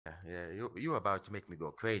Yeah, you about to make me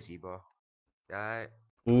go crazy, bro. Alright,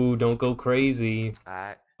 Ooh, don't go crazy.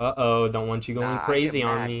 alright. Uh-oh, don't want you going Nah, I get crazy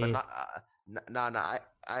on mad, but me. not. Nah.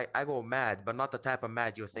 I go mad, but not the type of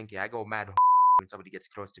mad you're thinking. I go mad when somebody gets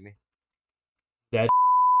close to me. Dead.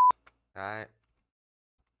 Alright,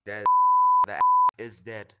 that that is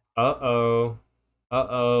dead. Uh-oh.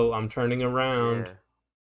 Uh-oh, I'm turning around Yeah.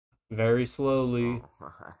 very slowly.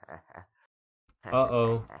 Oh.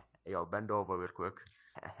 Uh-oh. Yo, bend over real quick.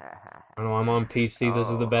 I know I'm on PC. This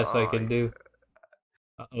is the best I Oh, can do.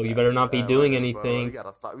 Uh-oh, you better not be doing whatever, bro. We anything.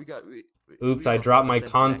 gotta stop. We Oops, I gotta stop dropped with my sinful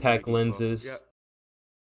contact activities, bro. Yeah. lenses.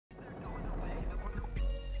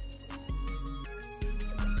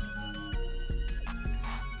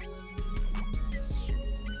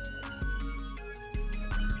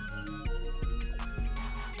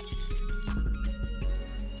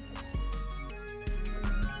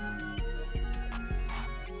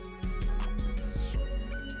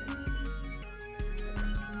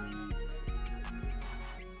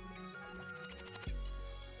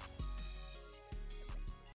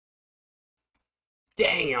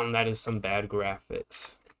 Damn, that is some bad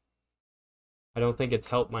graphics. I don't think it's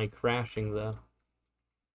helped my crashing, though.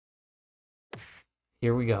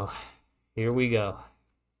 Here we go. Here we go.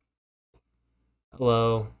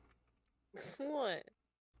 Hello. What?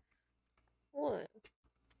 What?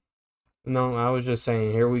 No, I was just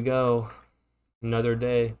saying, here we go. Another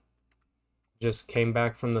day. Just came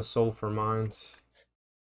back from the sulfur mines.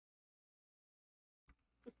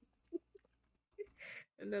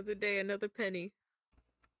 Another day, another penny.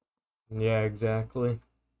 Yeah, exactly.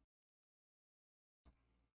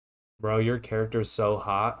 Bro, your character's so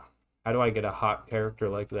hot. How do I get a hot character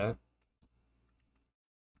like that?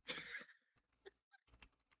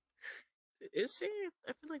 Is she?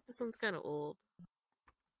 I feel like this one's kind of old.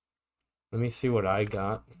 Let me see what I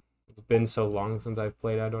got. It's been so long since I've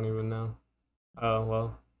played, I don't even know. Oh,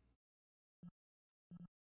 well.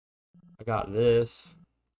 I got this.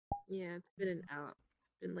 Yeah, it's been an out. It's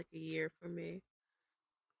been like a year for me.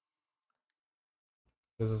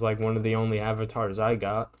 This is like one of the only avatars I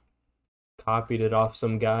got. Copied it off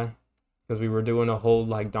some guy. Because we were doing a whole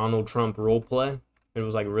like Donald Trump roleplay. It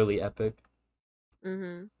was like really epic.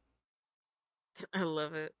 Mm-hmm. I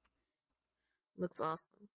love it. Looks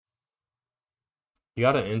awesome. You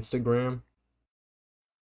got an Instagram?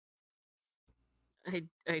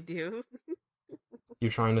 I do. You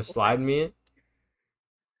trying to Why? slide me it?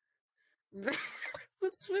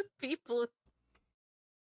 What's with people?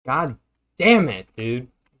 God damn it, dude.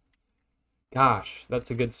 Gosh, that's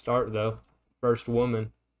a good start though. First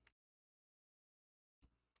woman.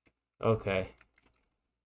 Okay.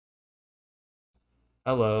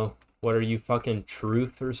 Hello. What are you, fucking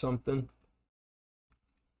truth or something?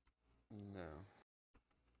 No.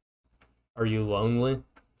 Are you lonely?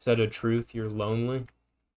 Instead of truth, you're lonely?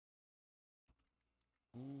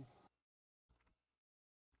 Mm,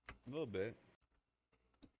 a little bit.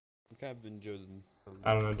 I kind of enjoy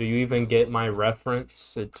I don't know. Do the you show even though. get my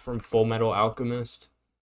reference? It's from Full Metal Alchemist.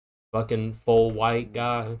 Fucking full white Mm,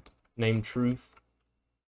 guy named Truth.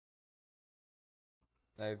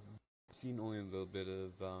 I've seen only a little bit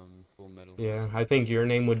of Full Metal. Yeah, I think your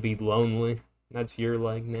name would be Lonely. That's your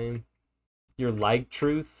like name. You're like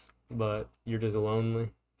Truth, but you're just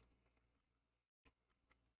lonely.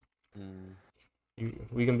 Mm,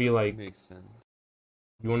 We can be like, makes sense.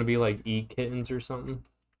 you want to be like E Kittens or something?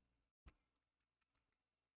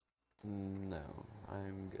 No,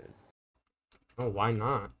 I'm good. Oh, why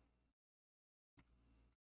not?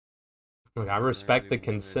 Like, I I respect really the would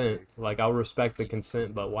consent. Like, I'll respect the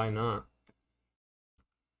consent, but why not?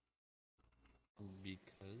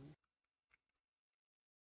 because.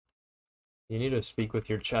 You need to speak with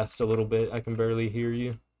your chest a little bit. I can barely hear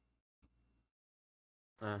you.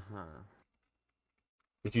 Uh-huh.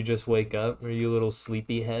 Did you just wake up? Are you a little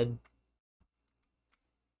sleepyhead?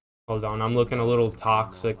 Hold on, I'm looking a No, little no.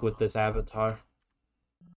 toxic with this avatar.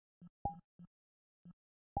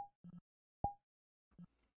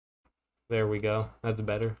 There we go. That's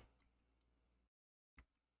better.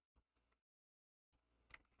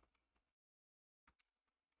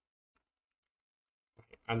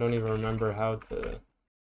 I don't even remember how to.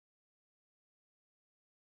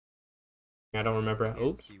 I don't remember. Can't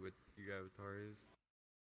Oops. see what your avatar is.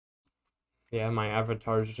 Yeah, my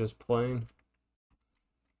avatar's just plain.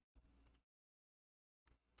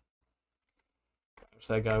 Gosh,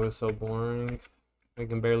 that guy was so boring. I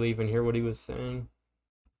can barely even hear what he was saying.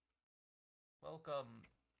 Welcome,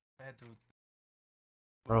 bad dude.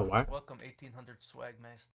 Bro, what? Welcome, 1800 swag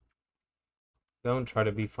master. Don't try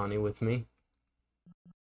to be funny with me.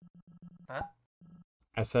 Huh?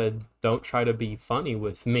 I said, don't try to be funny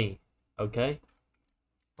with me, okay?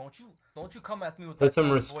 Don't you come at me with Put that some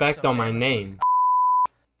kind of voice respect of on my Amazon. name.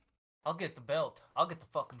 I'll get the belt. I'll get the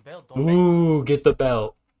fucking belt. Don't make Ooh, get the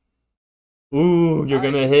belt. Ooh, you're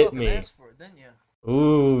gonna hit fucking me. asked for it, didn't you?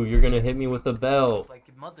 Ooh, you're gonna hit me with the belt. It's like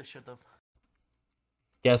your mother should have.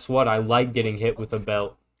 Guess what? I like getting hit with a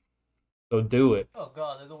belt. So do it. Oh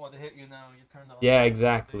god, I don't want to hit you now. You turned on. Yeah,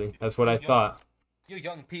 exactly. That's what I thought. You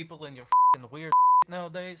young people and your fucking weird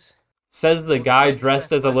nowadays. Says the Look, guy friends dressed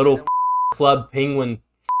back as a when little they club penguin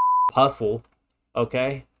puffle.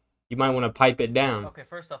 Okay? You might want to pipe it down. Okay,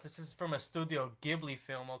 first off, this is from a Studio Ghibli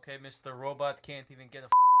film, okay? Mr. Robot can't even get a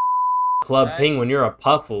Club right? penguin, you're a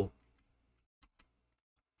puffle.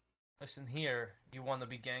 Listen here, you wanna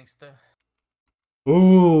be gangster?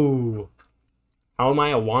 Ooh. How am I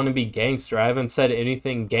a wannabe gangster? I haven't said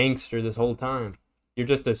anything gangster this whole time. You're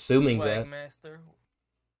just assuming that. Swagmaster?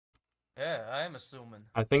 Yeah, I am assuming.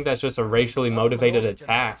 I think that's just a racially I'm from an motivated older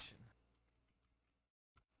attack. generation.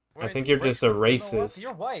 I think you're just a You know what? racist.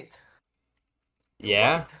 You're white.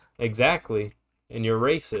 Yeah, White. exactly. And you're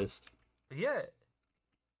racist. Yeah.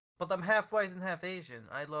 But I'm half white and half Asian.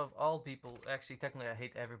 I love all people. Actually, technically, I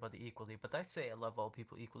hate everybody equally. But I'd say I love all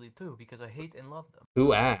people equally too, because I hate and love them.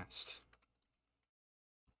 Who asked?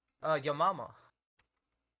 Your mama.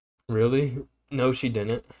 Really? No, she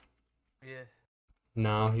didn't. Yeah.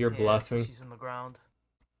 No, you're Yeah, 'cause bluffing. she's in the ground.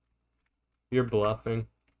 You're bluffing.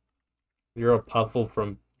 You're a puffle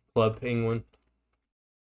from Club Penguin.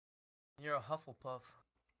 You're a Hufflepuff.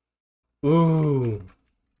 Ooh.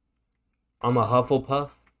 I'm a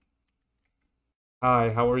Hufflepuff.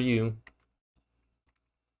 Hi, how are you?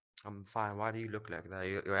 I'm fine. Why do you look like that?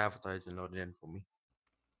 Your avatar isn't loaded in for me.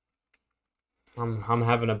 I'm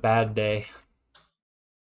having a bad day.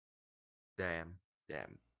 Damn.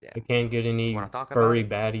 I can't get any Wanna talk about furry it?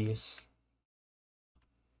 baddies.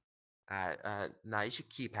 Nah, you should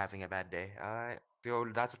keep having a bad day. Alright?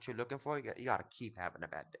 If that's what you're looking for, you gotta keep having a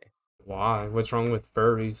bad day. Why? What's wrong with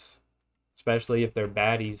furries? Especially if they're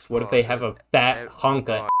baddies. What if Bro, they have a fat hunk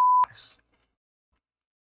of ass?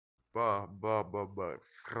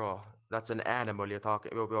 Bro, that's an animal you're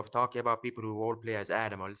talking. We're talking about people who roleplay as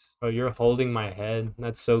animals. Oh, you're holding my head.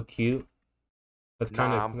 That's so cute. That's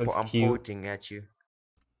kind Nah, of that's I'm cute. pointing at you.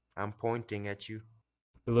 I'm pointing at you.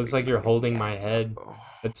 It looks like You're gonna you're make me holding my act head. up.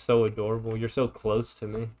 That's so adorable. You're so close to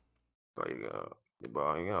me.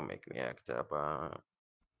 Bro, you're gonna make me act up. Dead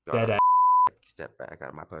Gotta ass. step back out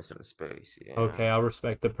of my personal space. Yeah. Okay, I'll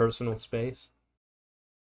respect the personal space.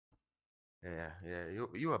 Yeah.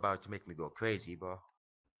 You about to make me go crazy, bro.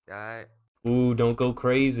 Alright. Ooh, don't go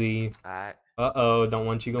crazy. Alright. Uh-oh, don't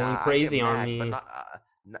want you going Nah, crazy I get on mad, me. but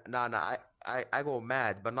not. Nah. I go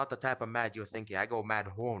mad, but not the type of mad you're thinking. I go mad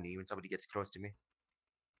horny when somebody gets close to me.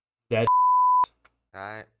 Dead.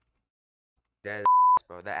 Alright. Dead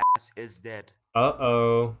bro. The ass is dead.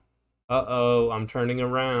 Uh-oh. Uh-oh, I'm turning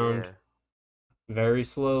around. Yeah. Very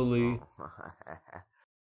slowly. Oh.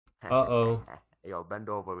 Uh-oh. Yo, bend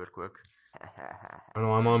over real quick. I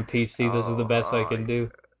know I'm on PC. This is the best I can do.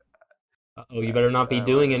 Uh-oh, you Yeah, better not be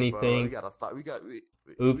doing bro, anything. we gotta stop. Oops, We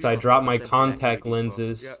I gotta stop dropped these my sinful contact activities, bro.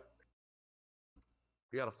 lenses. Yeah.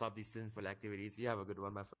 We gotta stop these sinful activities. You have a good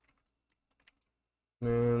one, my friend.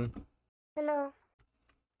 Man. Hello,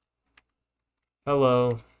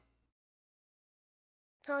 Hello.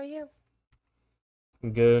 how are you?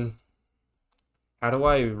 Good. How do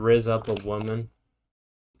I riz up a woman?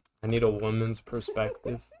 I need a woman's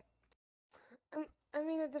perspective. I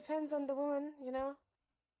mean, it depends on the woman, you know?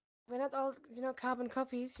 We're not all, carbon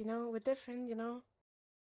copies, we're different,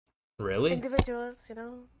 Really? individuals,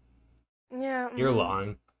 Yeah. You're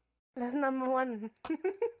lying. That's number one.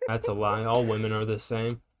 That's a lie. All women are the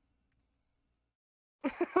same.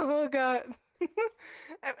 Oh, God.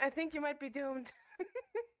 I think you might be doomed.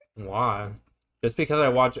 Why? Just because I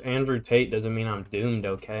watch Andrew Tate doesn't mean I'm doomed,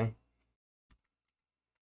 okay?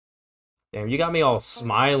 Damn, you got me all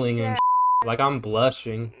smiling and like I'm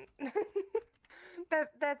blushing.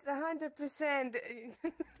 That's 100%.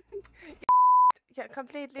 Yeah,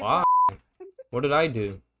 completely. Why? What did I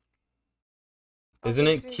do? Isn't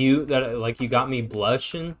it Obviously. cute that like you got me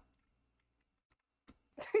blushing?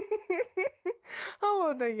 How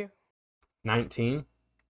old are you? 19?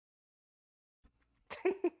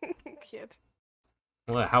 Cute.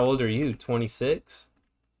 What? How old are you? 26?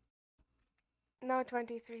 No,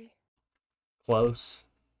 23. Close.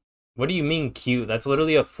 What do you mean cute? That's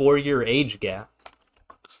literally a 4-year age gap.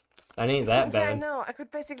 That ain't that Yeah, I bad. know. I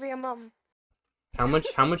could basically a mom. How much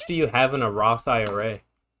do you have in a Roth IRA?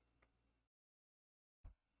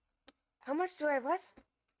 How much do I what?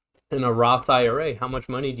 In a Roth IRA, how much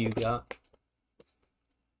money do you got?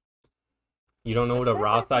 You don't know what a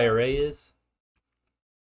Roth IRA is?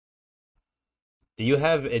 Do you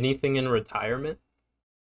have anything in retirement?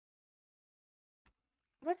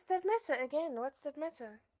 What's that matter again? What's that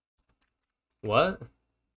matter? What?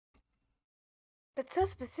 That's so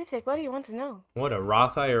specific. What do you want to know? What, a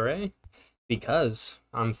Roth IRA? Because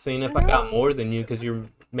I'm seeing if I got more than you because you're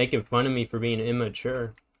making fun of me for being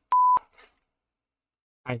immature.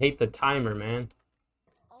 I hate the timer, man.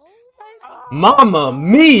 Mamma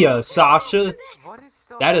mia, Sasha!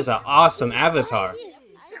 That is an awesome avatar.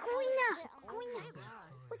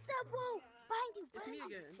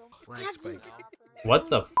 Flag spike. What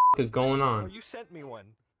the f is going Oh, on? you sent me one.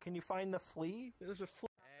 Can you find the flea? There's a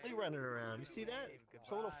flea running around. You see that?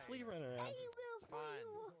 There's a little flea running around.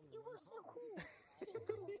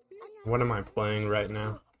 What am I playing right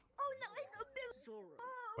now?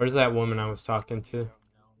 Where's that woman I was talking to?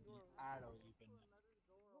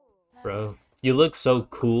 Bro, you look so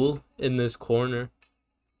cool in this corner.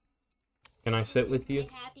 Can I sit with you?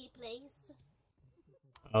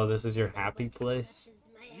 Oh, this is your happy place?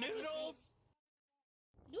 Noodles.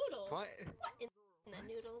 What?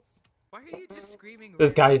 Noodles. Why are you just screaming?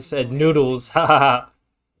 This guy said noodles, haha.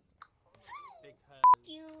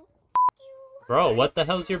 Bro, what the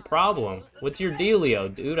hell's your problem? What's your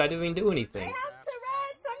dealio, dude? I didn't even do anything. I'm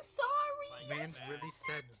sorry. Man's really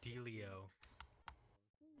said Delio.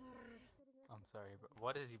 I'm sorry, but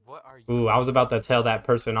what is he? What are you? Ooh, I was about to tell that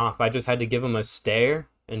person off. I just had to give him a stare,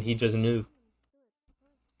 and he just knew.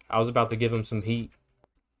 I was about to give him some heat.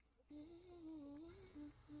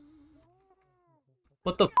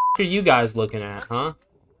 What the f are you guys looking at, huh?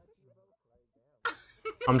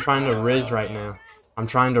 I'm trying to riz right now. I'm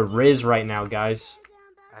trying to riz right now, guys.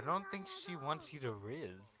 I don't think she wants you to riz.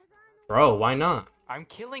 Bro, why not? I'm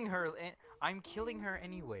killing her. I'm killing her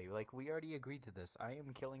anyway. Like, we already agreed to this. I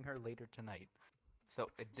am killing her later tonight. So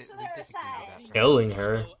we disagree with that. Killing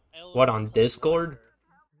her? What, on Discord?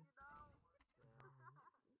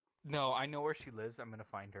 No, I know where she lives. I'm gonna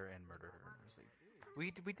find her and murder her.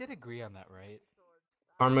 We did agree on that, right?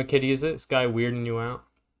 Karma Kitty, is this guy weirding you out?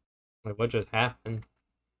 Like, what just happened?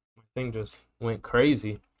 My thing just went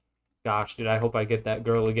crazy. Gosh, dude, I hope I get that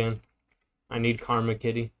girl again. I need Karma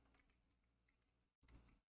Kitty.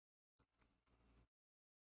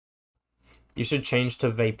 You should change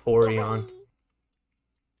to Vaporeon.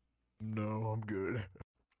 No, I'm good.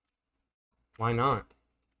 Why not?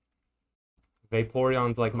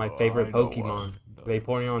 Vaporeon's like my favorite I know why. Pokemon. No.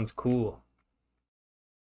 Vaporeon's cool.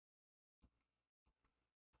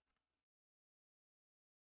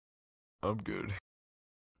 I'm good.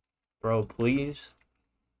 Bro, please?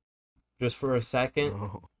 Just for a second?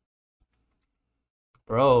 No.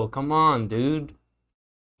 Bro, come on, dude.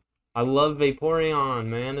 I love Vaporeon,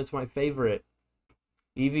 man. It's my favorite.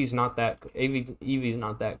 Eevee's not that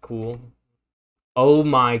cool. Oh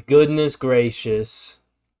my goodness gracious.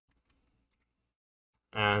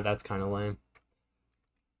 That's kind of lame.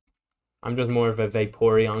 I'm just more of a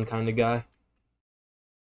Vaporeon kind of guy.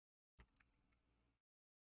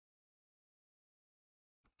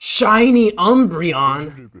 Shiny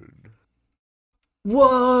Umbreon?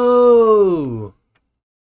 Whoa!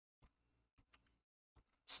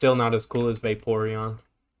 Still not as cool as Vaporeon.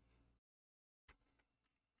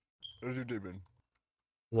 How's your day been?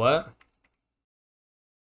 What?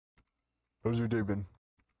 How's your day been?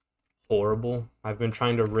 Horrible. I've been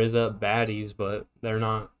trying to rizz up baddies, but they're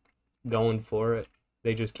not going for it.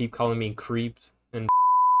 They just keep calling me creeps and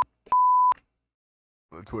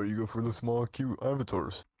That's why you go for the small, cute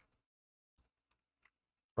avatars.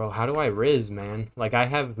 Bro, how do I rizz, man? Like, I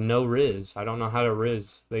have no rizz. I don't know how to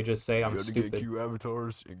rizz. They just say I'm You gotta get stupid. cute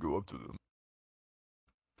avatars and go up to them.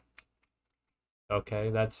 Okay,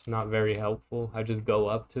 that's not very helpful. I just go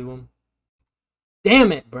up to them.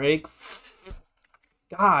 Damn it, break.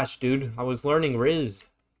 Gosh, dude, I was learning Riz.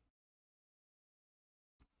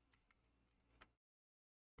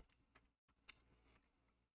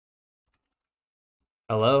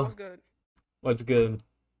 Hello? What's good? What's good?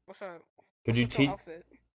 What's up? Could you What's your teach? outfit?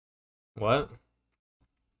 What?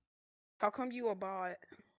 How come you a bot?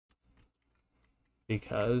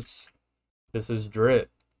 Because this is drip.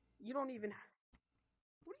 You don't even.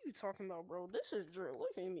 What are you talking about, bro? This is Drew.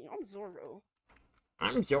 Look at me. I'm Zorro.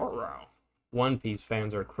 I'm Zoro. One Piece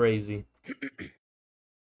fans are crazy.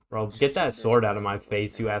 Bro, get that sword out of my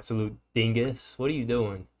face, you absolute dingus. What are you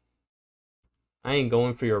doing? I ain't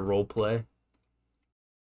going for your roleplay.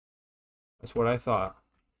 That's what I thought.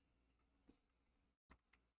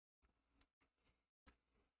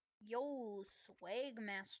 Yo, Swag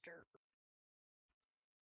Master.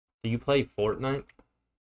 Do you play Fortnite?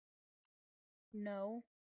 No.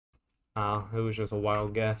 Oh, it was just a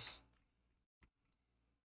wild guess.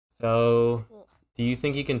 So, Ugh. do you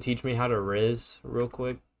think you can teach me how to Riz real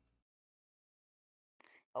quick?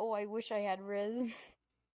 Oh, I wish I had Riz.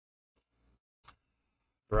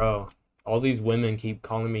 Bro, all these women keep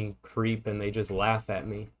calling me creep and they just laugh at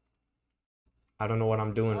me. I don't know what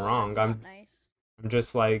I'm doing Oh, wrong. that's not nice. I'm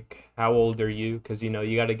just like, how old are you? Because,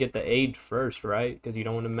 you got to get the age first, right? Because you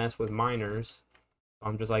don't want to mess with minors.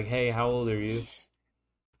 I'm just like, hey, how old are you?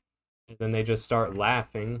 And then they just start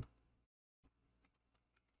laughing.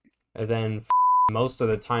 And then most of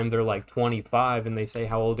the time they're like 25 and they say,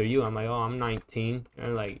 how old are you? I'm like, oh, I'm 19. And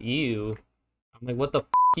they're like, ew. I'm like, what the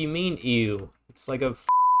you mean, ew? It's like a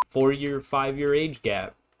 4-year, 5-year age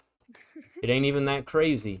gap. It ain't even that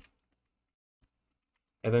crazy.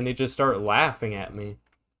 And then they just start laughing at me.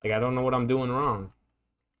 Like, I don't know what I'm doing wrong.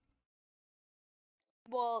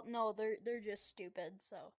 Well, no, they're just stupid,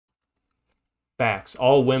 so. Facts.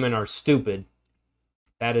 All women are stupid.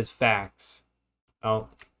 That is facts. Oh,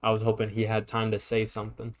 I was hoping he had time to say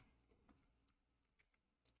something.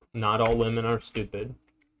 Not all women are stupid.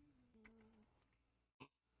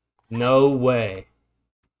 No way.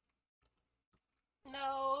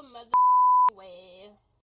 No mother way.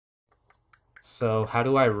 So, how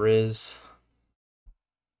do I Riz?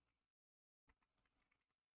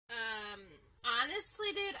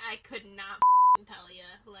 Honestly, dude, I could not tell you.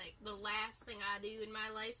 Like, the last thing I do in my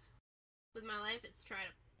life, with my life, is try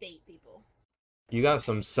to date people. You got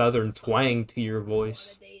some southern twang to your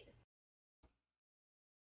voice.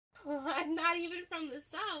 I'm not even from the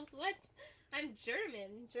South. What? I'm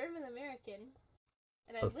German American,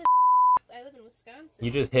 and I live in Wisconsin.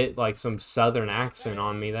 You just hit like some southern accent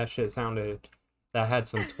on me. That shit that had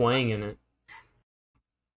some twang in it.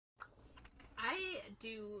 I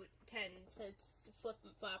do tend to flip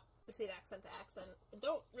and flop between accent to accent. I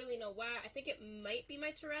don't really know why. I think it might be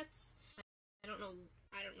my Tourette's. I don't know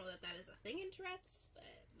that is a thing in Tourette's, but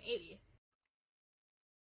maybe.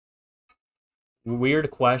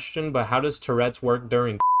 Weird question, but how does Tourette's work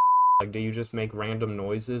during like, do you just make random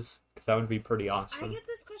noises? Because that would be pretty I awesome. get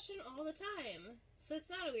this question all the time. So it's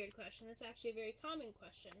not a weird question. It's actually a very common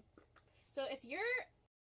question. So if you're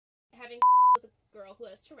having with a girl who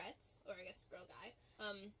has Tourette's, or I guess girl guy,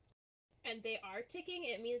 and they are ticking,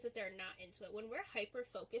 it means that they're not into it. When we're hyper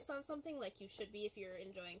focused on something, like you should be if you're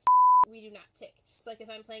enjoying, we do not tick. So like if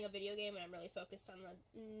I'm playing a video game and I'm really focused on the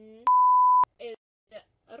video game,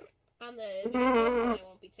 then I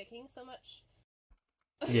won't be ticking so much.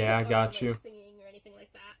 Yeah, I got like, you. Singing or anything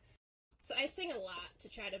like that. So I sing a lot to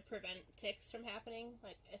try to prevent ticks from happening.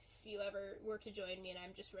 Like if you ever were to join me and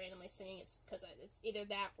I'm just randomly singing, it's because it's either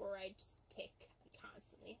that or I just tick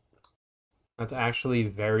constantly. That's actually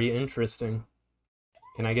very interesting.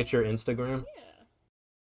 Can I get your Instagram? Yeah.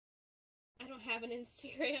 I don't have an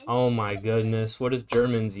Instagram. Oh my goodness. What does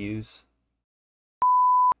Germans use?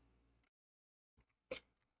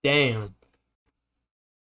 Damn.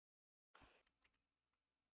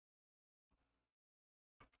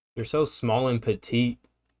 You're so small and petite.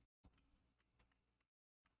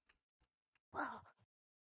 Whoa.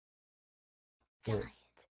 Giant.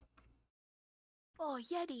 Oh,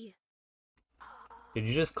 Yeti. Did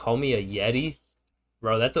you just call me a Yeti?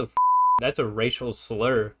 Bro, that's a racial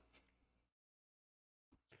slur.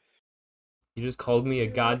 You just called me a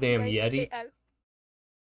goddamn Yeti?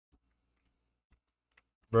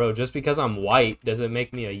 Bro, just because I'm white doesn't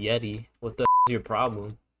make me a Yeti. What the is your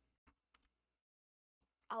problem?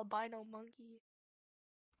 Albino monkey.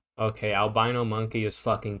 Okay, albino monkey is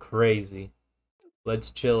fucking crazy. Let's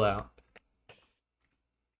chill out.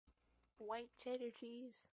 White cheddar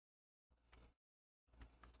cheese.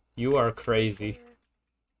 You are crazy.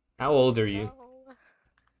 How old are you?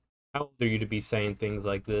 How old are you to be saying things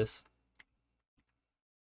like this?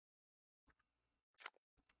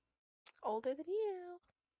 Older than you.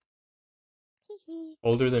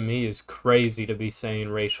 Older than me is crazy to be saying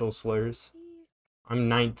racial slurs. I'm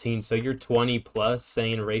 19, so you're 20 plus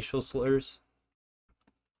saying racial slurs?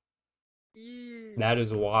 That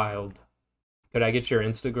is wild. Could I get your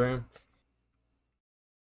Instagram?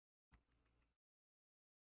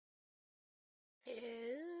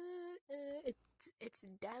 It's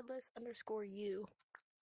dadless_you.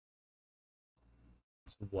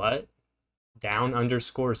 It's what?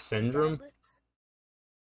 Down_syndrome?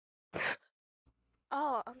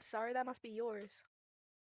 Oh, I'm sorry, that must be yours.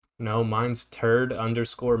 No, mine's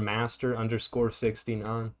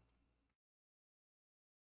turd_master_69.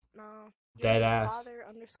 No. Dead yours is ass.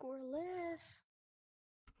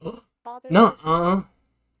 father_less. Nuh-uh.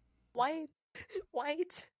 White.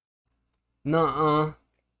 White. Nuh-uh.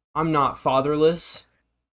 I'm not fatherless.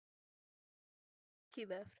 He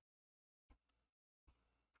left.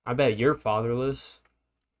 I bet you're fatherless.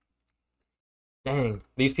 Dang,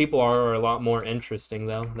 these people are a lot more interesting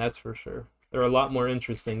though, that's for sure. They're a lot more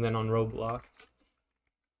interesting than on Roblox.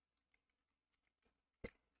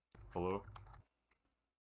 Hello?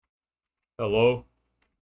 Hello?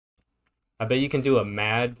 I bet you can do a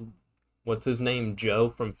mad, what's his name, Joe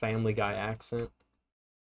from Family Guy accent.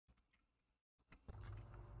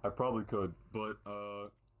 I probably could, but,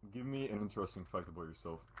 give me an interesting fact about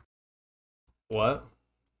yourself. What?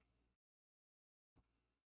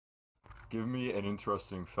 Give me an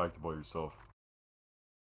interesting fact about yourself.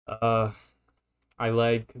 I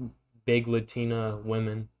like big Latina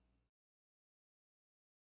women.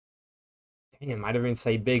 Damn, I didn't even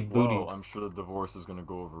say big booty. Well, I'm sure the divorce is gonna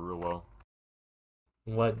go over real well.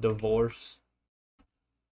 What divorce?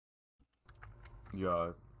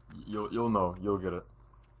 Yeah, you'll know, you'll get it.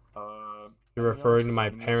 You're referring to my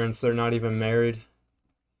parents, they're not even married.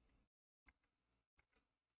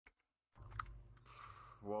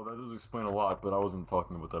 Well, that does explain a lot, but I wasn't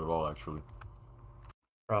talking about that at all, actually.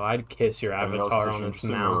 Bro, I'd kiss your Anything else avatar that's on its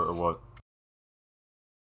interesting, mouth. or what?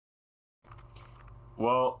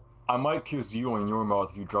 Well, I might kiss you on your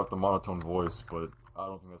mouth if you drop the monotone voice, but I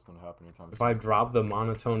don't think that's gonna happen anytime soon. If I drop the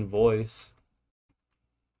monotone voice,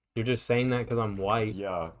 you're just saying that because I'm white.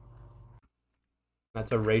 Yeah.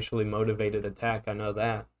 That's a racially motivated attack, I know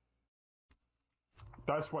that.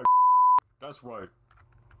 That's right. That's right.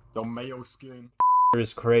 Yo, mayo skin.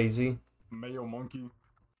 Is crazy. Mayo monkey.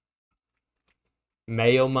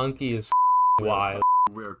 Mayo monkey is wild.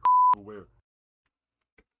 Where? Where?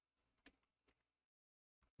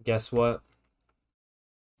 Guess what?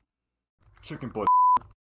 Chicken butt.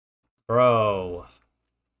 Bro.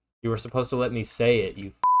 You were supposed to let me say it,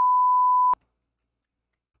 you.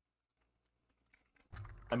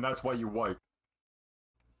 And that's why you're white.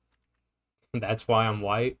 That's why I'm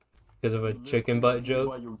white? Because of a chicken butt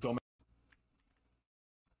joke?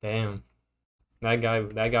 Damn. That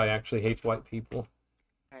guy actually hates white people.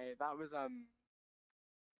 Hey, that was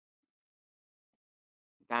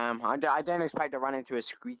Damn, I didn't expect to run into a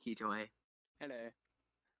squeaky toy. Hello.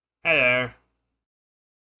 Hey there.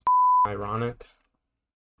 Ironic.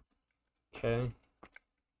 Okay.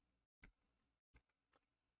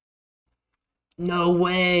 No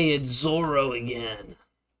way, it's Zorro again.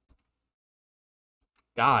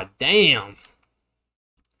 God damn.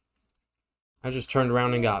 I just turned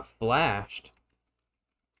around and got flashed.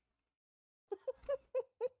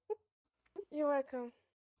 You're welcome.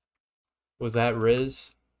 Was that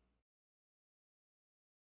Riz?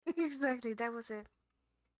 Exactly, that was it.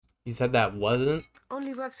 You said that wasn't?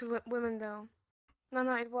 Only works with women, though.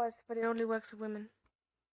 No, it was, but it only works with women.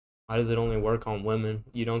 Why does it only work on women?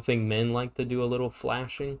 You don't think men like to do a little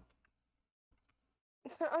flashing?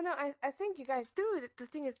 Oh no, I think you guys do it. The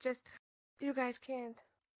thing is just, you guys can't.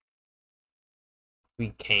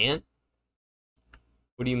 We can't?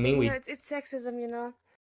 What do you mean You we... know, it's sexism, you know.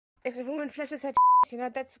 If a woman flashes her you know,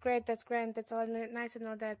 that's great, that's grand, that's all nice and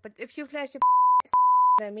all that. But if you flash your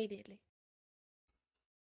immediately.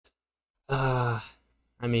 I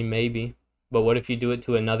mean, maybe. But what if you do it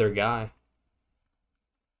to another guy?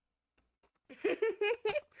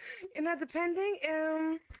 You know, depending,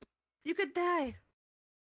 you could die.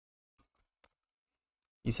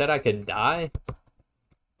 You said I could die?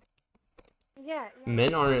 Yeah.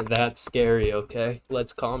 Men aren't that scary, okay?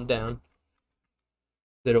 Let's calm down.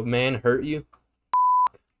 Did a man hurt you?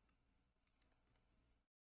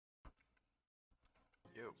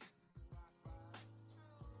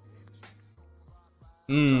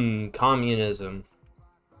 Communism.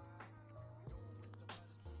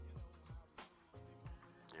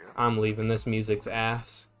 I'm leaving, this music's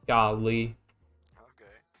ass. Golly.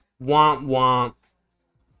 Okay. Womp womp.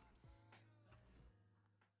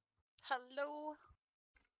 Hello.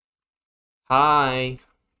 Hi.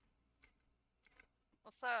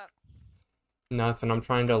 What's up? Nothing, I'm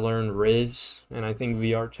trying to learn Riz, and I think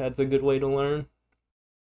VRChat's a good way to learn.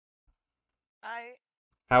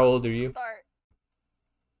 How old are you? Start.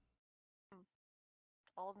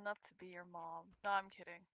 Old enough to be your mom. No, I'm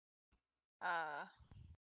kidding.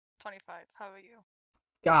 25. How about you?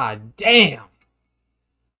 God damn!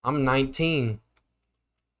 I'm 19.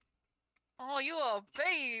 Oh, you a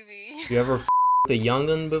baby. You ever the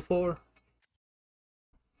young'un before?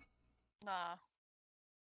 Nah.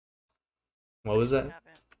 What was that?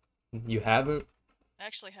 Haven't. You haven't? I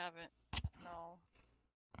actually haven't. No.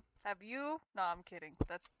 Have you? No, I'm kidding.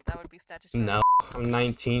 That would be statutory. No, I'm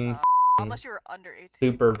 19. Unless you were under 18.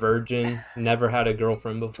 Super virgin. Never had a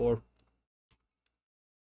girlfriend before.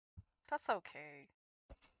 That's okay.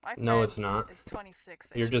 My No, it's friend not. is 26.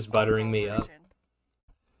 You're she's just buttering also me a up. virgin.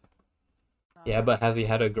 Yeah, but has he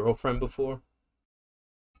had a girlfriend before?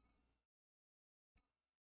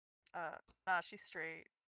 Nah, she's straight.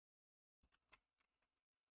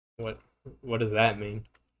 What does that mean?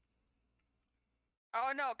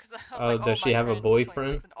 Oh no, because I was Oh, like, oh, does she my have a friend is 26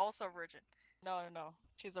 boyfriend? and also virgin. No.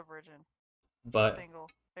 She's a virgin. She's But single.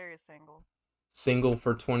 Very single. single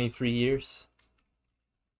for 23 years?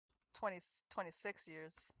 26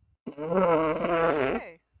 years. It's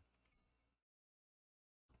okay.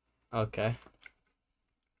 Okay.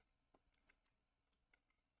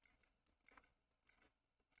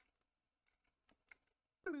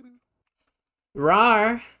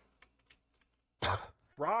 RAR.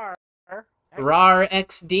 Rar. RAR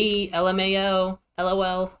XD LMAO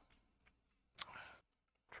LOL.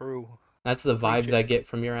 True. That's the vibes Preach it. I get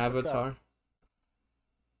from your What's up? avatar.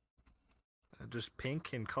 Just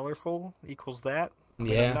pink and colorful equals that. I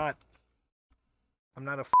mean, Yeah. I'm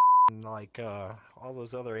not a like all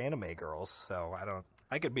those other anime girls, so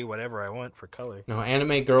I could be whatever I want for color. No,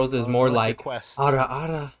 anime girls is more Unless like request.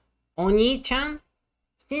 ara Oni-chan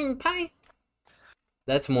Senpai.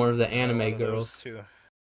 That's more of the A lot anime of those, girls. too.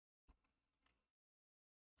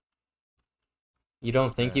 You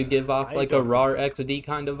don't think you give off I like a don't RAR XD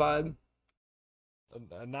kind of vibe?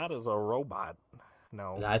 Not as a robot.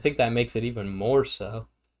 No. I think that makes it even more so.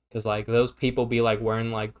 Because, like, those people be, like,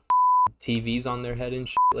 wearing, like, TVs on their head and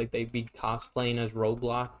shit. Like, they be cosplaying as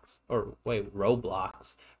Roblox. Or, wait,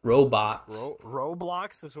 Roblox. Robots.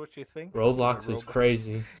 Roblox is what you think? Roblox Yeah, is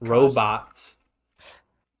crazy. Cos- Robots.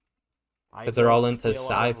 I Because they're all don't into see a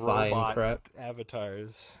lot of sci-fi and robot crap.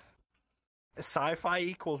 avatars. Sci-fi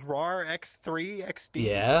equals RAR X3 XD?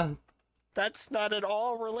 Yeah. That's not at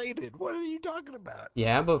all related. What are you talking about?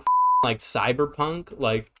 Yeah, but like Cyberpunk,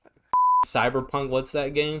 what's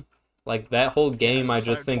that game? Like that whole game, I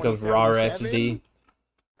just think of RAR XD.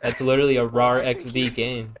 That's literally a RAR XD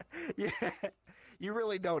game. Yeah, you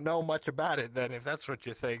really don't know much about it then, if that's what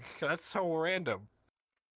you think. That's so random.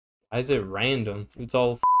 Why is it random? It's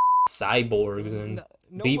all cyborgs and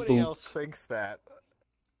Nobody else boots. thinks that.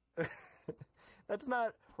 That's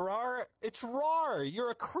not RAR. It's RAR.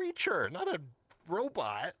 You're a creature, not a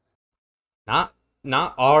robot. Not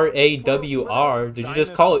RAWR. Did you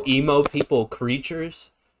just call emo people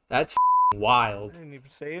creatures? That's I wild. didn't even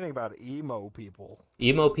say anything about emo people.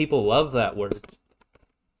 Emo people love that word.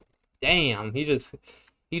 Damn, he just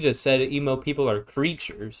said emo people are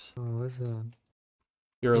creatures. Oh, what's up?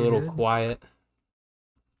 You're a You little good? quiet.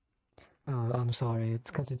 Oh, I'm sorry.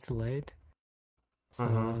 It's because it's late.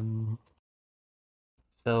 So,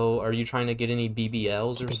 So, are you trying to get any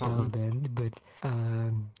BBLs or keep it down something? then. But,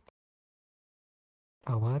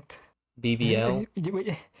 oh, what? BBL?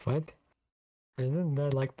 Wait, what? Isn't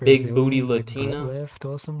that like Big booty Brazilian, like butt Latina? lift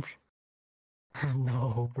or some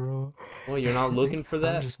No, bro. Well, you're not looking for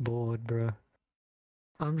that? I'm just bored, bro.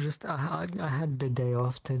 I had the day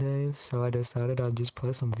off today, so I decided I'd just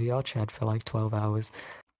play some VRChat for like 12 hours.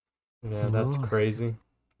 Yeah, that's No. crazy.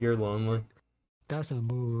 You're lonely. That's a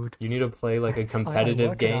mood. You need to play like a I competitive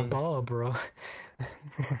work at a game. bar, bro.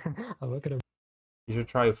 I work at a You should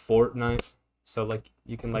try Fortnite. So like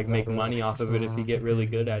you can like make Whatever. money off of it if you Nah, get really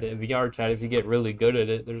good at it. VRChat, if you get really good at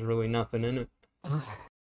it, there's really nothing in it.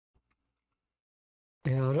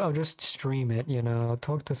 Yeah, I'll just stream it, you know. I'll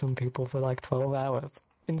talk to some people for like 12 hours.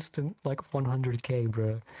 Instant, like 100k,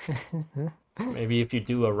 bro. Maybe if you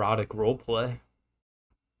do erotic roleplay.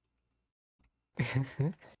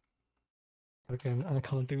 Okay, I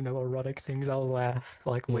can't do no erotic things. I'll laugh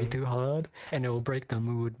like way too hard, and it will break the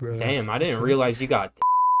mood, bro. Damn, I didn't realize you got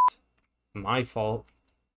my fault.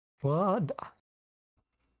 What?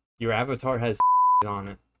 Your avatar has on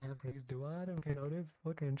it. Please do I don't get all this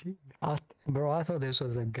fucking cheap. Bro, I thought this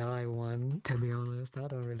was a guy one, to be honest. I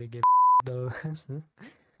don't really give though.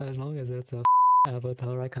 As long as it's a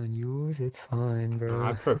avatar I can use, it's fine, bro.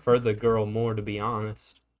 I prefer the girl more, to be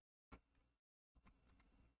honest.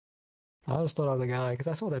 I just thought I was a guy because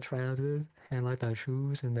I saw the trousers and like the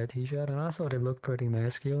shoes and the t-shirt, and I thought it looked pretty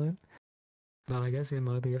masculine. But I guess it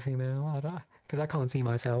might be a female. I don't, because I can't see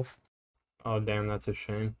myself. Oh damn, that's a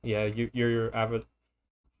shame. Yeah, you're your avatar.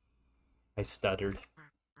 I stuttered.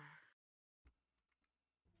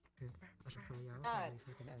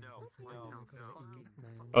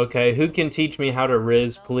 Okay, who can teach me how to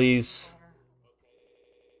Riz, please?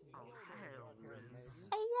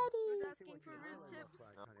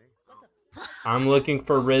 I'm looking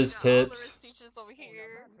for Riz tips.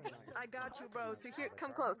 I got you, bro. So here,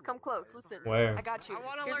 come close. Listen. Where? I got you.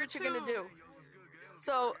 Here's what you're gonna do.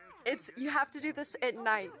 So you have to do this at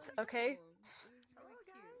night, okay?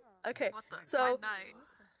 Okay. So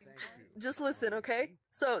just listen, okay?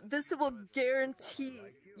 So this will guarantee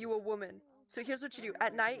you a woman. So here's what you do.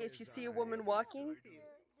 At night, if you see a woman walking,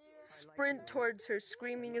 sprint towards her,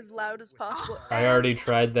 screaming as loud as possible. I already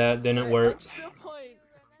tried that, didn't For work. extra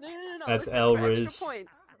points. No. That's Listen, for extra Elriz.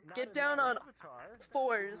 points, get down on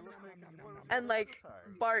 4s and like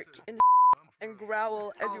bark and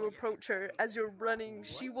growl as you approach her. As you're running,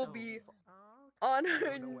 she will be on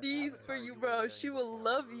her knees for you, bro. She will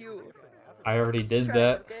love you. I already did Try it,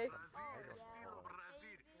 that. okay?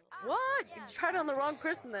 What? You tried on the wrong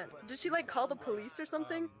person then. Did she like call the police or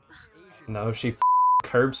something? No, she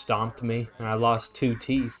curb stomped me, and I lost 2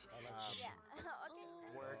 teeth.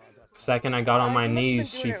 Second I got on my you must've been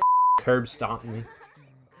knees, doing she it curb stomped me.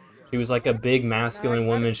 She was like a big masculine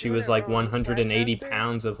woman. She was like 180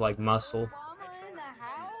 pounds of like muscle.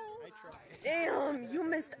 Damn, you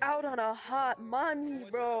missed out on a hot mommy,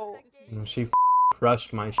 bro. And she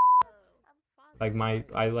crushed my like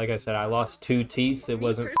like I said, I lost 2 teeth. It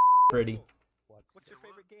wasn't pretty.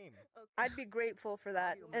 I'd be grateful for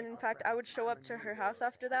that, and in fact, I would show up to her house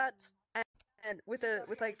after that, and with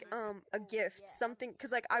like a gift, something,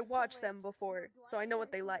 cause like I watched them before, so I know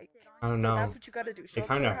what they like. I don't so know. that's what you gotta do. Show It up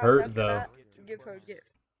to kind of her house hurt after though. that, give her a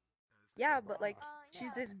gift. Yeah, but like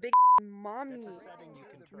she's this big mommy,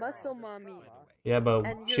 muscle mommy. Yeah, but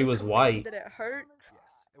And she you're was complaining white. that it hurt.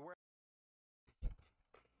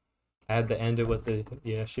 I had to end it with the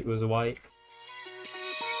she was white.